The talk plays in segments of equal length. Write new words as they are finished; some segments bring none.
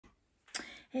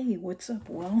Hey, what's up?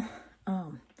 Well,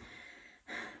 I'm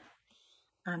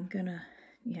gonna,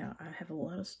 I have a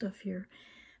lot of stuff here.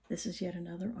 This is yet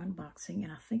another unboxing,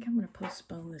 and I think I'm gonna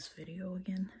postpone this video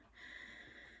again.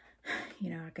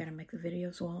 I gotta make the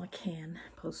videos while I can,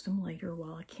 post them later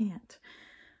while I can't,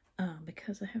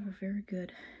 because I have a very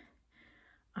good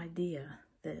idea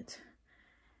that,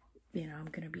 I'm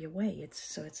gonna be away.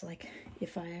 It's like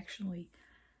if I actually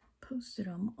posted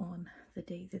them on the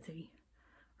day that they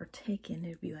are taken,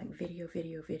 it'd be like video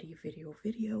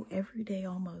every day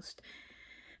almost,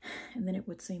 and then it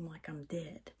would seem like I'm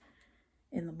dead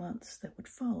in the months that would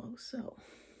follow. So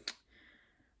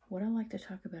what I like to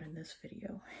talk about in this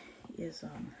video is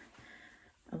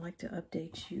I like to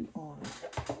update you on,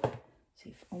 see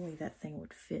if only that thing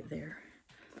would fit there,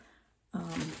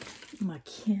 my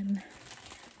kin.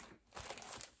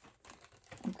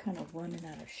 I'm kind of running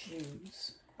out of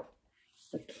shoes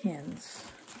for Kins,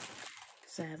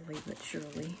 sadly but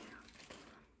surely.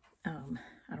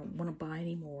 I don't want to buy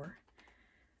any more,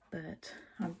 but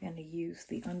I'm going to use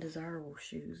the undesirable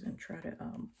shoes and try to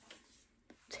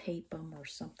tape them or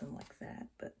something like that.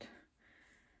 But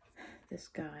this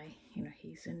guy,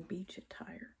 he's in beach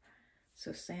attire,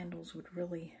 so sandals would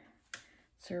really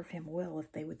serve him well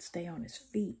if they would stay on his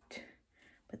feet.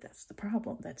 But that's the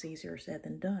problem. That's easier said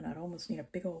than done. I'd almost need a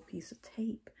big old piece of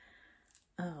tape,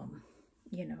 and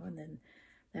then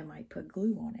that might put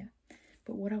glue on it.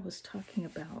 But what I was talking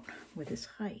about with his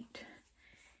height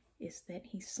is that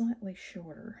he's slightly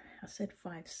shorter. I said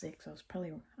 5'6". I was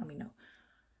probably, no,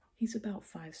 he's about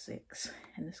 5'6",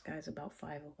 and this guy's about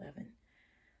 5'11".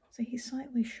 So he's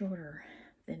slightly shorter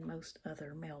than most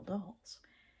other male dolls.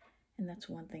 And that's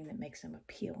one thing that makes him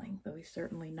appealing, though he's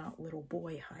certainly not little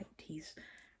boy height. He's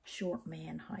short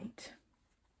man height,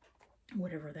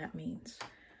 whatever that means.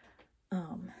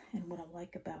 And what I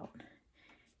like about,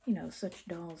 such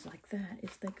dolls like that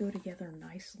is they go together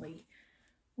nicely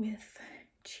with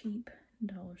cheap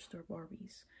dollar store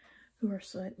Barbies who are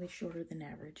slightly shorter than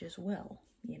average as well.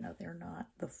 They're not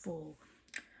the full,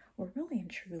 or really and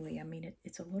truly,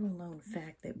 it's a little known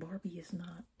fact that Barbie is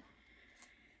not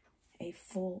a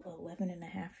full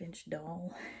 11.5-inch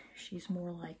doll. She's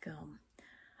more like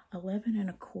 11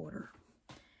 1/4.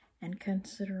 And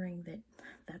considering that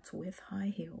that's with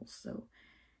high heels, so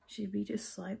she'd be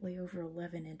just slightly over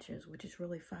 11 inches, which is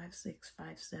really 5'6",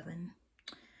 5'7",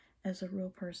 as a real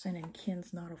person. And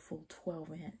Ken's not a full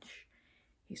 12-inch.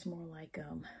 He's more like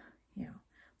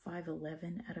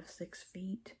 5'11" out of 6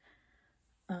 feet.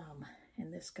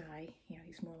 And this guy,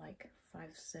 he's more like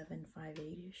 5'7",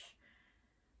 5'8"-ish.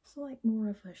 So like more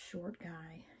of a short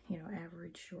guy,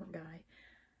 average short guy.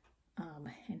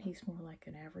 And he's more like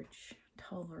an average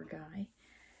taller guy.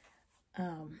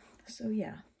 So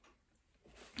yeah.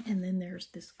 And then there's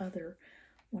this other,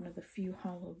 one of the few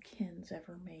hollow Kins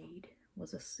ever made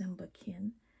was a Simba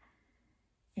Kin.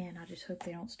 And I just hope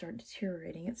they don't start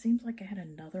deteriorating. It seems like I had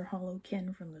another hollow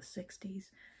Kin from the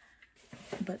 60s,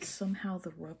 but somehow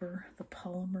the rubber, the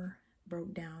polymer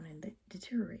broke down and it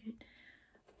deteriorated.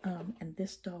 And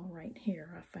this doll right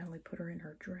here, I finally put her in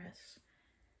her dress.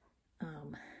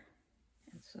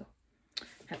 And so I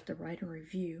have to write a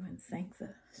review and thank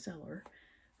the seller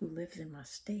who lives in my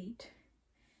state.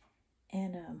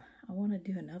 And I want to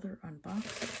do another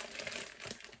unboxing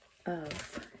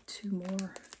of 2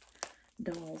 more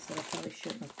dolls that I probably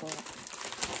shouldn't have bought.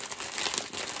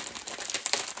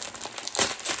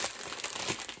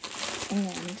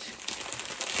 And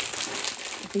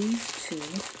these 2,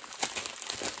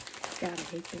 gotta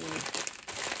hate the way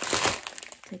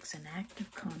it takes an act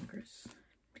of Congress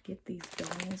to get these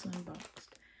dolls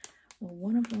unboxed. Well,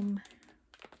 one of them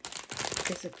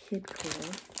is a kid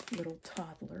core, little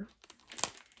toddler.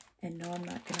 And no, I'm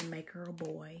not going to make her a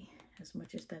boy, as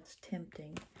much as that's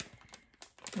tempting.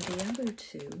 And the other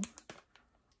 2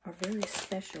 are very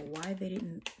special. Why they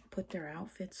didn't put their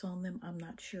outfits on them, I'm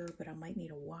not sure, but I might need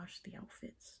to wash the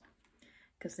outfits,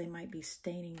 because they might be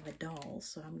staining the dolls,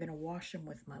 so I'm going to wash them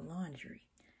with my laundry,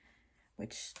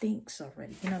 which stinks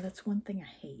already. That's one thing I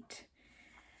hate,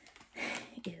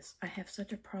 is I have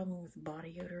such a problem with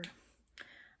body odor.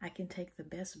 I can take the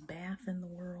best bath in the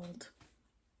world,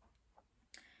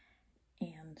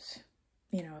 and,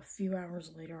 a few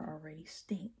hours later already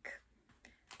stink.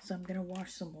 So I'm going to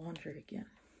wash some laundry again.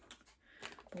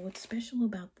 But what's special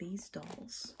about these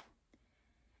dolls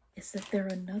is that they're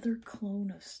another clone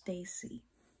of Stacy,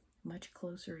 much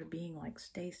closer to being like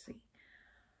Stacy.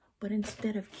 But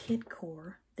instead of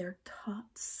Kidcore, they're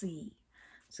Totsi.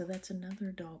 So that's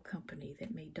another doll company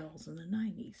that made dolls in the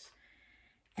 90s.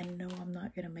 And no, I'm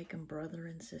not going to make them brother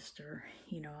and sister.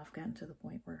 I've gotten to the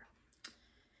point where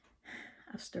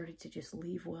I've started to just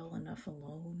leave well enough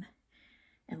alone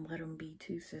and let them be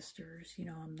two sisters. You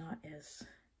know, I'm not as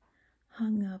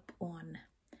hung up on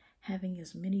having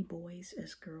as many boys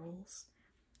as girls.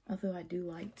 Although I do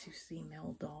like to see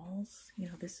male dolls. You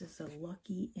know, this is a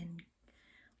Lucky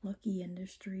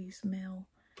Industries male,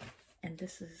 and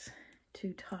this is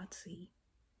two Totsy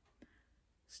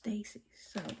Stacy's.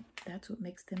 So that's what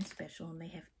makes them special, and they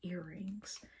have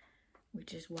earrings,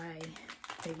 which is why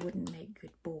they wouldn't make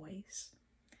good boys.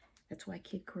 That's why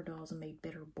Kid Cordolls made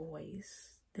better boys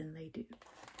than they do,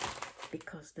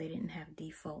 because they didn't have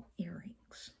default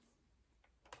earrings.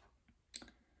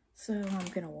 So I'm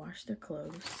going to wash their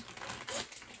clothes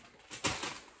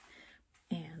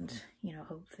and, you know,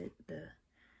 hope that the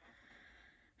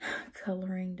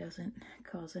coloring doesn't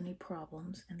cause any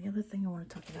problems. And the other thing I want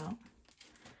to talk about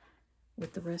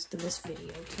with the rest of this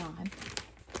video time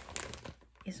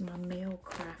is my male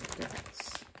craft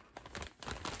dolls.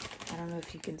 I don't know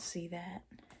if you can see that,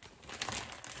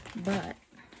 but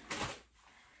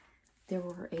there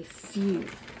were a few,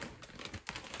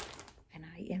 and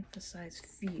I emphasize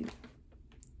few,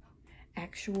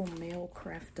 actual male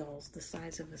craft dolls the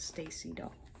size of a Stacy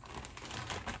doll.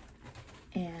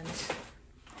 And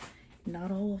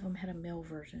not all of them had a male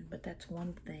version, but that's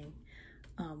one thing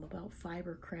about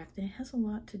fiber craft, and it has a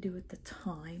lot to do with the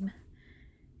time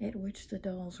at which the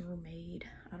dolls were made.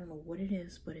 I don't know what it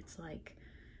is, but it's like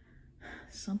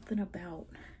something about,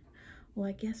 well,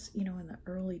 I guess, you know, in the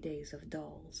early days of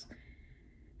dolls,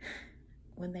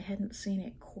 when they hadn't seen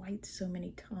it quite so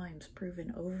many times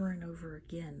proven over and over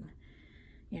again,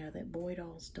 you know, that boy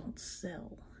dolls don't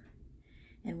sell.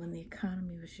 And when the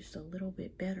economy was just a little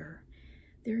bit better,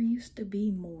 there used to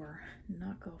be more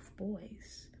knockoff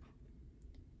boys.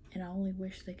 And I only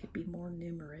wish they could be more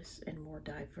numerous and more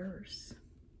diverse.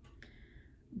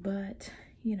 But,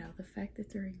 you know, the fact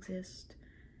that there exists,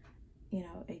 you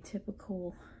know, a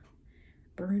typical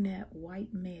brunette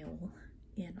white male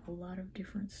in a lot of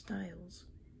different styles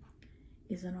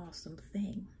is an awesome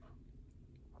thing.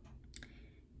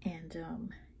 And,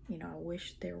 you know, I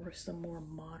wish there were some more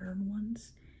modern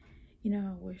ones. You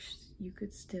know, I wish you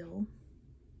could still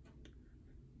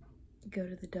go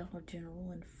to the Dollar General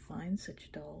and find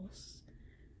such dolls.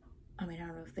 I mean, I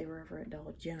don't know if they were ever at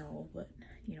Dollar General, but,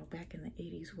 you know, back in the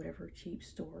 80s, whatever cheap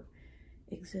store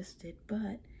existed.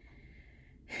 But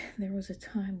there was a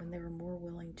time when they were more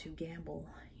willing to gamble,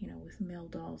 you know, with male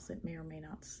dolls that may or may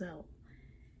not sell.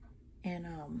 And,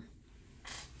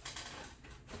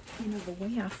 you know, the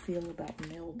way I feel about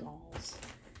male dolls,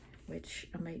 which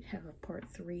I might have a part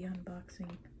 3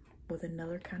 unboxing with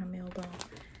another kind of male doll.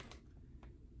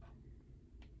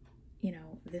 You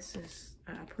know, this is,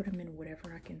 I put them in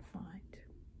whatever I can find.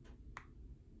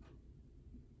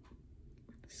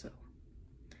 So,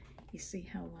 you see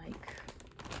how, like,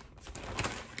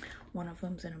 one of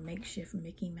them's in a makeshift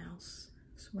Mickey Mouse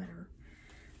sweater.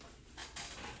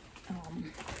 I don't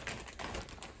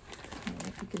know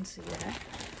if you can see that,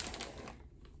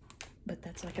 but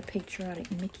that's like a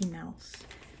patriotic Mickey Mouse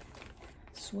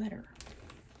sweater.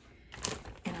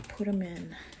 And I put them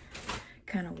in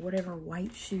kind of whatever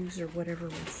white shoes or whatever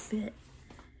will fit.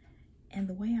 And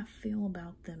the way I feel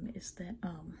about them is that I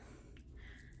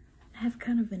have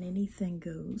kind of an anything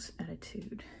goes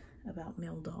attitude about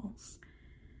male dolls.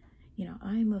 You know,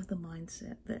 I'm of the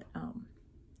mindset that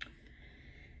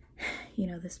you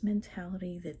know, this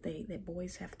mentality that that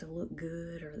boys have to look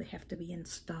good, or they have to be in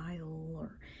style,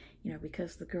 or, you know,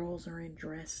 because the girls are in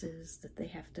dresses, that they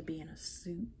have to be in a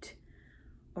suit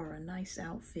or a nice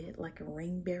outfit like a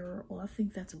ring bearer. Well, I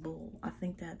think that's bull. I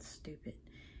think that's stupid.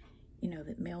 You know,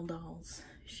 that male dolls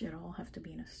should all have to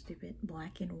be in a stupid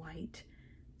black and white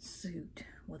suit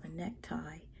with a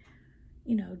necktie,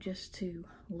 you know, just to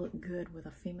look good with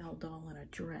a female doll in a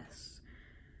dress.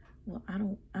 Well, I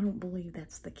don't believe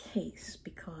that's the case,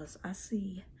 because I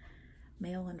see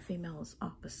male and female as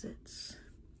opposites.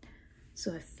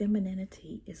 So if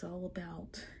femininity is all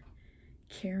about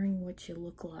caring what you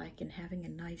look like and having a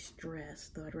nice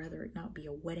dress, though I'd rather it not be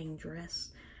a wedding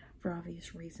dress for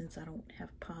obvious reasons. I don't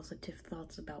have positive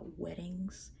thoughts about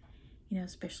weddings, you know,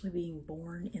 especially being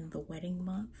born in the wedding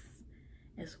month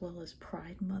as well as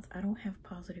Pride Month. I don't have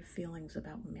positive feelings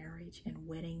about marriage and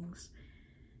weddings,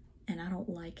 and I don't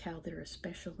like how they're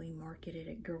especially marketed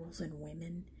at girls and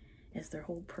women as their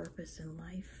whole purpose in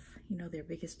life. You know, their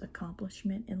biggest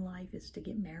accomplishment in life is to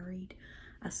get married.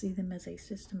 I see them as a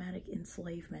systematic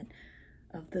enslavement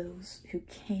of those who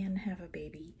can have a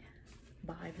baby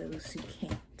by those who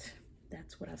can't.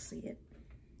 That's what I see it.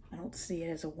 I don't see it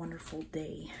as a wonderful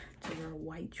day to wear a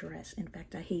white dress. In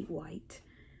fact, I hate white.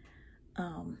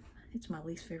 It's my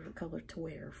least favorite color to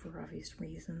wear for obvious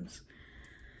reasons.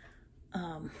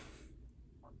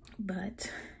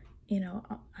 But, you know,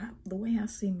 the way I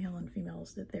see male and female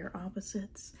is that they're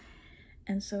opposites.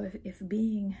 And so if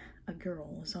being a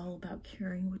girl is all about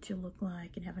caring what you look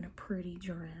like and having a pretty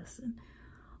dress and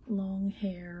long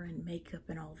hair and makeup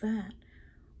and all that,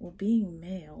 well, being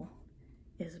male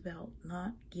is about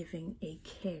not giving a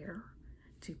care,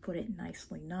 to put it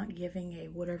nicely, not giving a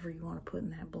whatever you want to put in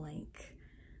that blank,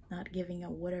 not giving a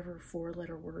whatever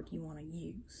four-letter word you want to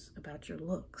use about your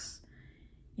looks.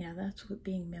 You know, that's what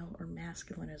being male or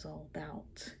masculine is all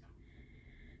about.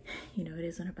 You know, it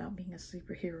isn't about being a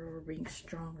superhero or being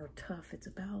strong or tough. It's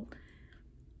about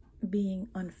being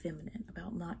unfeminine,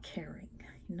 about not caring,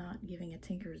 not giving a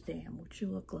tinker's damn what you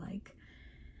look like.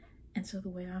 And so the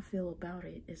way I feel about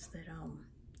it is that,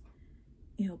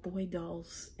 you know, boy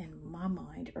dolls in my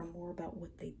mind are more about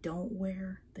what they don't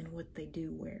wear than what they do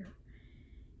wear.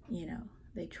 You know,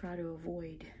 they try to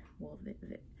avoid, well,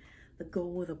 the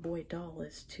goal with a boy doll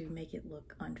is to make it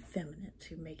look unfeminine,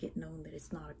 to make it known that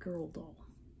it's not a girl doll.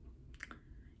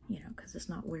 You know, because it's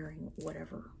not wearing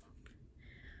whatever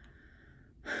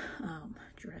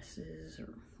dresses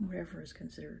or whatever is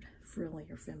considered frilly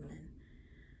or feminine.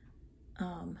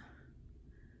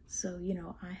 So, you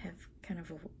know, I have kind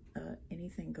of a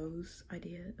anything goes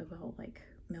idea about like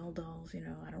male dolls. You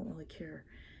know, I don't really care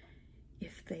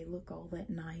if they look all that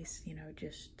nice, you know,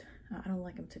 just, I don't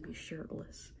like them to be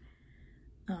shirtless.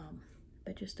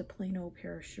 But just a plain old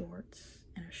pair of shorts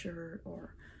and a shirt,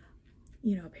 or,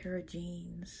 you know, a pair of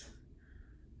jeans.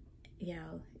 You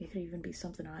know, it could even be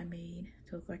something I made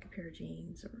to look like a pair of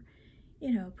jeans, or,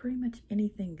 you know, pretty much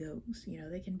anything goes. You know,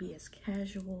 they can be as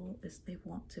casual as they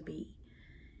want to be,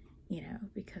 you know,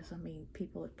 because, I mean,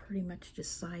 people have pretty much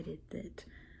decided that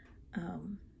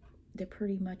they're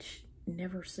pretty much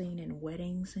never seen in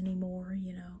weddings anymore,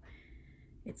 you know.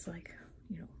 It's like,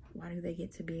 you know, why do they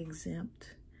get to be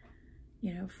exempt,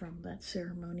 you know, from that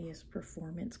ceremonious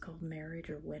performance called marriage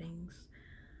or weddings?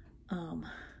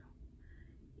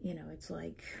 You know, it's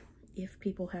like, if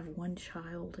people have one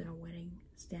child in a wedding,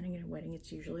 standing in a wedding,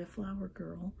 it's usually a flower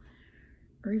girl,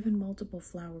 or even multiple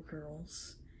flower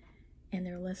girls, and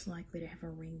they're less likely to have a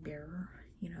ring bearer,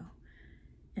 you know.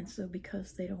 And so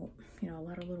because they don't, you know, a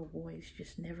lot of little boys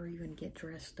just never even get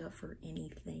dressed up for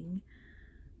anything.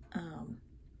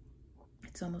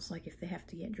 It's almost like if they have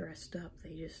to get dressed up,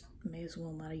 they just may as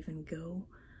well not even go.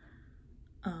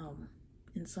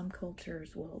 In some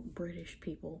cultures, well, British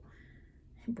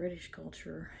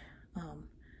culture,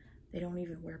 they don't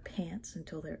even wear pants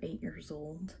until they're 8 years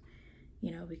old,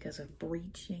 you know, because of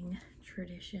breeching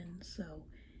tradition. So,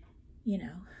 you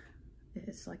know,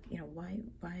 it's like, you know, why,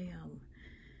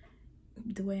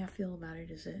 the way I feel about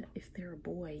it is that if they're a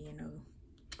boy, you know,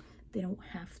 they don't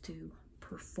have to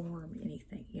perform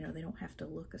anything, you know, they don't have to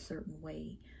look a certain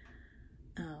way.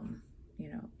 You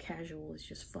know, casual is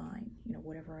just fine, you know,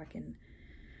 whatever I can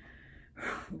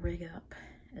rig up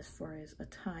as far as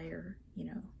attire, you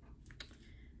know,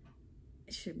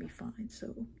 it should be fine.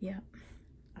 So yeah,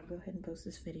 I'll go ahead and post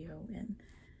this video and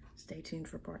stay tuned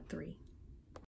for part 3.